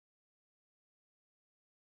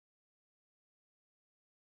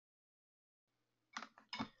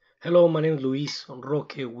Hello, my name is Luis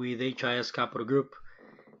Roque with HIS Capital Group,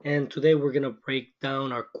 and today we're going to break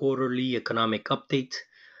down our quarterly economic update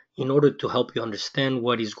in order to help you understand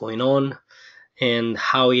what is going on and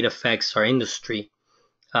how it affects our industry,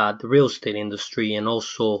 the real estate industry, and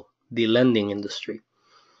also the lending industry.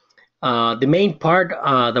 The main part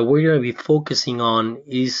that we're going to be focusing on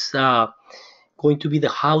is going to be the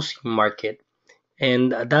housing market,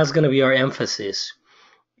 and that's going to be our emphasis.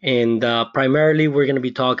 And primarily, we're going to be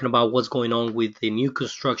talking about what's going on with the new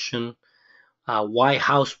construction, why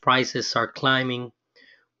house prices are climbing,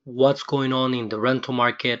 what's going on in the rental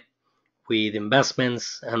market with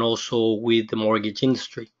investments, and also with the mortgage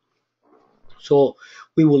industry. So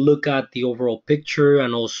we will look at the overall picture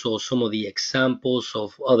and also some of the examples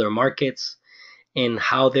of other markets and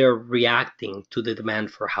how they're reacting to the demand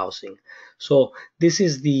for housing. So this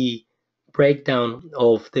is the breakdown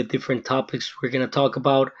of the different topics we're going to talk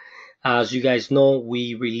about. As you guys know,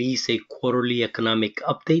 we release a quarterly economic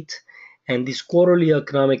update, and this quarterly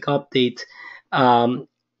economic update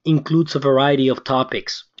includes a variety of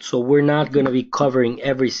topics. So we're not going to be covering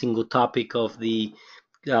every single topic of the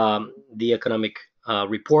economic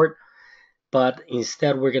report, but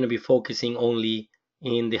instead we're going to be focusing only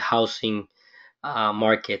in the housing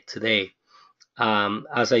market today.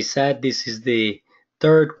 As I said, this is the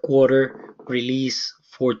third quarter release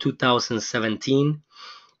for 2017.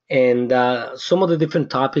 And some of the different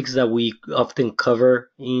topics that we often cover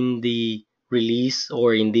in the release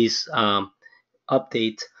or in this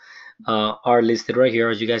update are listed right here,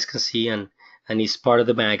 as you guys can see, and it's part of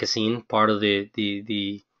the magazine, part of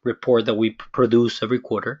the report that we produce every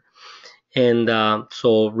quarter. And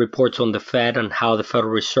so reports on the Fed and how the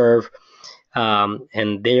Federal Reserve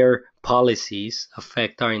and their policies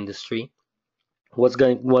affect our industry. What's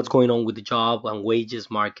going on with the job and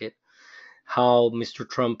wages market, how Mr.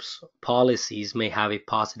 Trump's policies may have a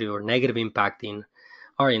positive or negative impact in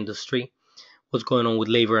our industry, what's going on with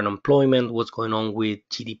labor and employment, what's going on with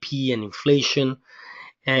GDP and inflation,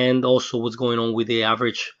 and also what's going on with the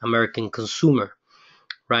average American consumer,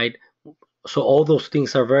 right? So all those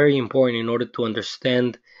things are very important in order to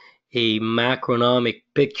understand a macroeconomic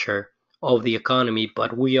picture of the economy,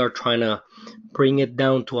 but we are trying to bring it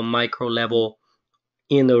down to a micro level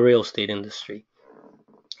in the real estate industry.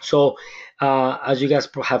 So, as you guys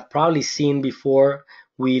have probably seen before,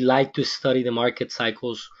 we like to study the market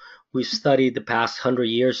cycles. We've studied the past 100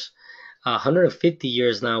 years, 150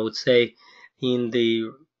 years now, I would say, in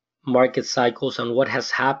the market cycles and what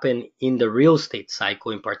has happened in the real estate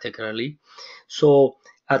cycle in particularly. So,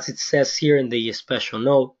 as it says here in the special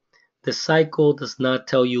note, the cycle does not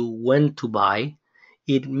tell you when to buy,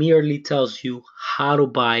 it merely tells you how to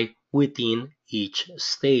buy within each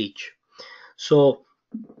stage. So,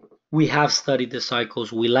 we have studied the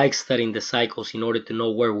cycles. We like studying the cycles in order to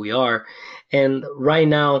know where we are. And right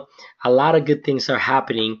now, a lot of good things are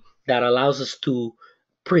happening that allows us to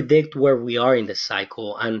predict where we are in the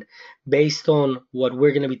cycle. And based on what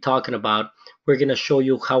we're going to be talking about, we're going to show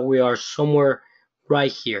you how we are somewhere right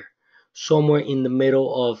here, somewhere in the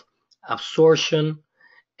middle of absorption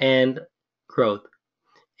and growth.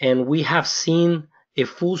 And we have seen a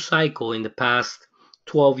full cycle in the past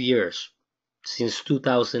 12 years since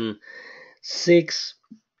 2006,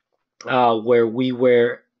 where we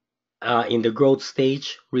were in the growth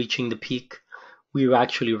stage, reaching the peak. We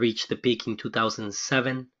actually reached the peak in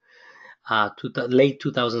 2007, late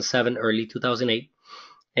 2007, early 2008,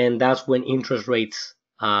 and that's when interest rates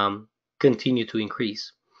continued to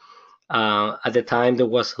increase. At the time, there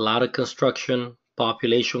was a lot of construction.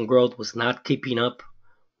 Population growth was not keeping up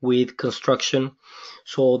with construction,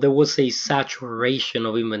 so there was a saturation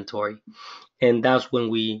of inventory. And that's when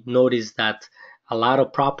we noticed that a lot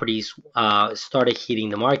of properties started hitting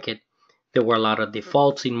the market. There were a lot of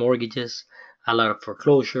defaults in mortgages, a lot of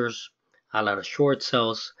foreclosures, a lot of short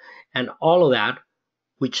sales, and all of that,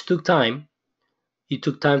 which took time. It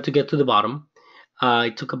took time to get to the bottom.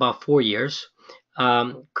 It took about 4 years.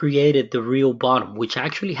 Created the real bottom, which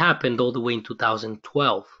actually happened all the way in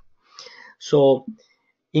 2012. So,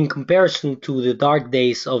 in comparison to the dark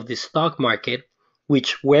days of the stock market,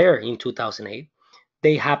 which were in 2008,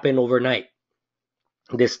 they happen overnight.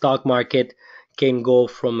 The stock market can go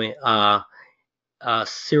from a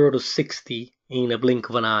 0 to 60 in a blink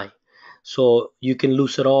of an eye. So you can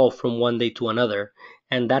lose it all from one day to another.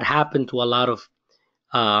 And that happened to a lot of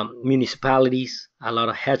municipalities, a lot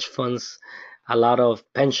of hedge funds, a lot of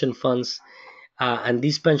pension funds. And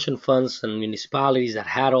these pension funds and municipalities that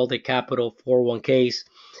had all their capital, 401ks,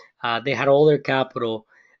 they had all their capital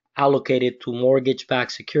allocated to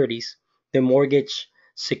mortgage-backed securities. The mortgage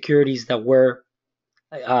securities that were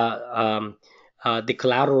uh, um, the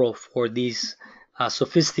collateral for these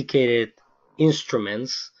sophisticated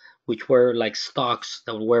instruments, which were like stocks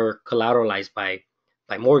that were collateralized by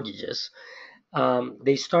mortgages,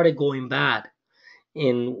 they started going bad.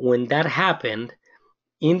 And when that happened,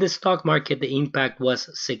 in the stock market, the impact was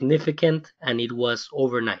significant and it was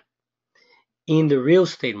overnight. In the real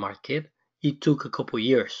estate market, it took a couple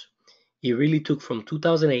years. It really took from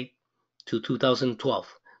 2008 to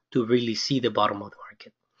 2012 to really see the bottom of the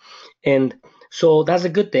market. And so that's a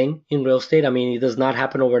good thing in real estate. I mean, it does not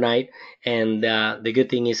happen overnight. And the good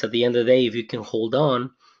thing is, at the end of the day, if you can hold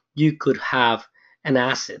on, you could have an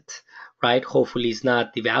asset, right? Hopefully, it's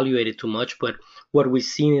not devaluated too much. But what we've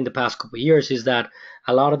seen in the past couple of years is that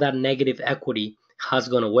a lot of that negative equity has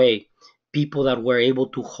gone away. People that were able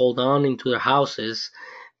to hold on into their houses,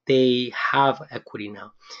 they have equity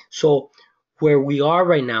now. So where we are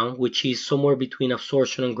right now, which is somewhere between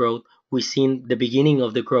absorption and growth, we've seen the beginning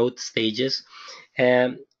of the growth stages.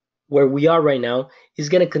 And where we are right now is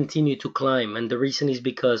going to continue to climb. And the reason is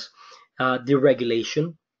because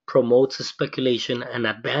deregulation promotes speculation and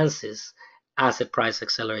advances asset price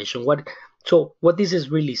acceleration. What this is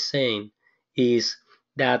really saying is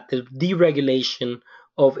that the deregulation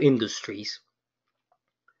of industries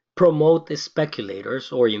promote the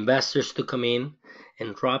speculators or investors to come in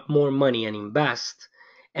and drop more money and invest.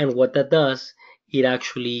 And what that does, it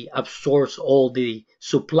actually absorbs all the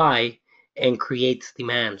supply and creates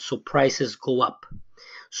demand. So prices go up.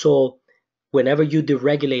 So whenever you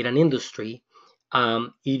deregulate an industry,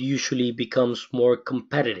 it usually becomes more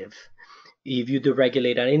competitive. If you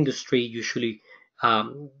deregulate an industry, usually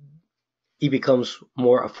um, it becomes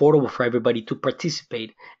more affordable for everybody to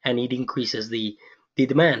participate, and it increases the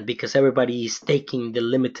demand because everybody is taking the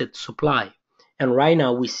limited supply. And right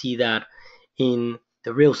now we see that in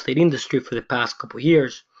the real estate industry for the past couple of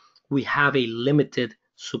years, we have a limited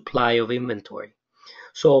supply of inventory.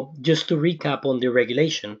 So just to recap on the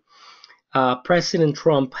regulation, President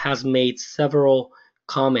Trump has made several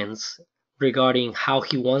comments regarding how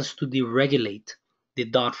he wants to deregulate the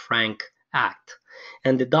Dodd-Frank Act.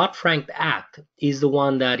 And the Dodd-Frank Act is the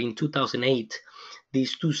one that in 2008,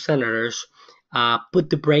 these two senators put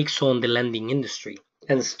the brakes on the lending industry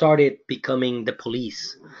and started becoming the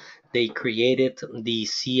police. They created the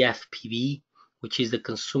CFPB, which is the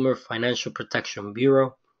Consumer Financial Protection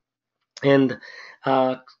Bureau. And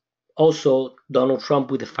uh, also, Donald Trump,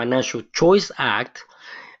 with the Financial Choice Act,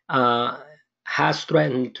 uh, has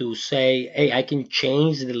threatened to say, hey, I can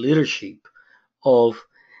change the leadership of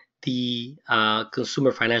the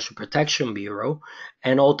Consumer Financial Protection Bureau,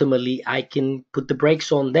 and ultimately I can put the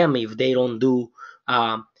brakes on them if they don't do.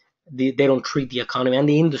 They don't treat the economy and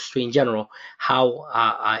the industry in general how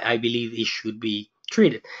I believe it should be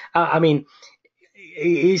treated. I mean,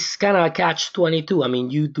 it's kind of a catch 22. I mean,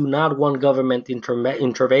 you do not want government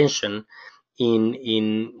intervention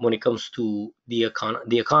in when it comes to the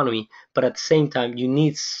economy, but at the same time, you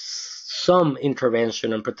need some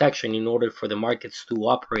intervention and protection in order for the markets to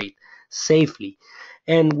operate safely.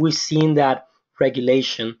 And we've seen that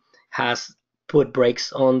regulation has put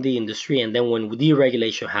brakes on the industry, and then when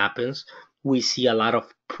deregulation happens, we see a lot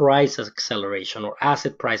of price acceleration or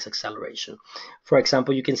asset price acceleration. For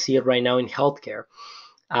example, you can see it right now in healthcare.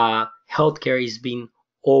 Healthcare is being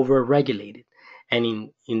over-regulated.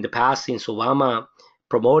 And in the past, since Obama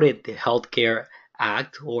promoted the Healthcare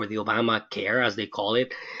Act, or the Obamacare as they call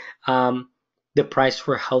it, um, the price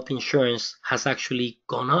for health insurance has actually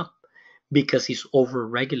gone up because it's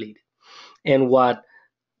over-regulated. And what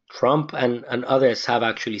Trump and others have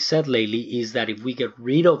actually said lately is that if we get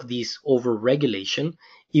rid of this over-regulation,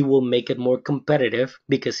 it will make it more competitive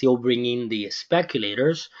because he'll bring in the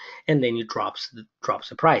speculators, and then it drops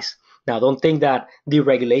the price. Now, don't think that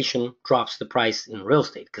deregulation drops the price in real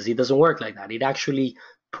estate, because it doesn't work like that. It actually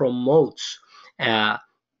promotes uh,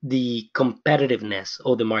 the competitiveness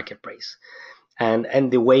of the marketplace.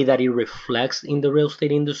 And the way that it reflects in the real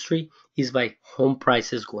estate industry is by home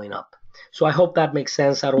prices going up. So I hope that makes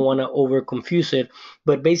sense. I don't want to over confuse it,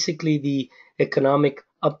 but basically the economic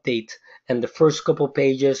update and the first couple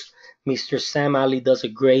pages, Mr. Sam Ali does a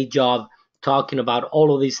great job talking about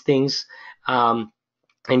all of these things,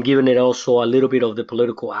 and giving it also a little bit of the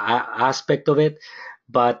political aspect of it.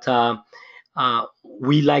 But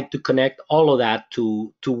we like to connect all of that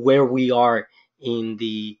to where we are in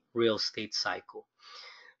the real estate cycle.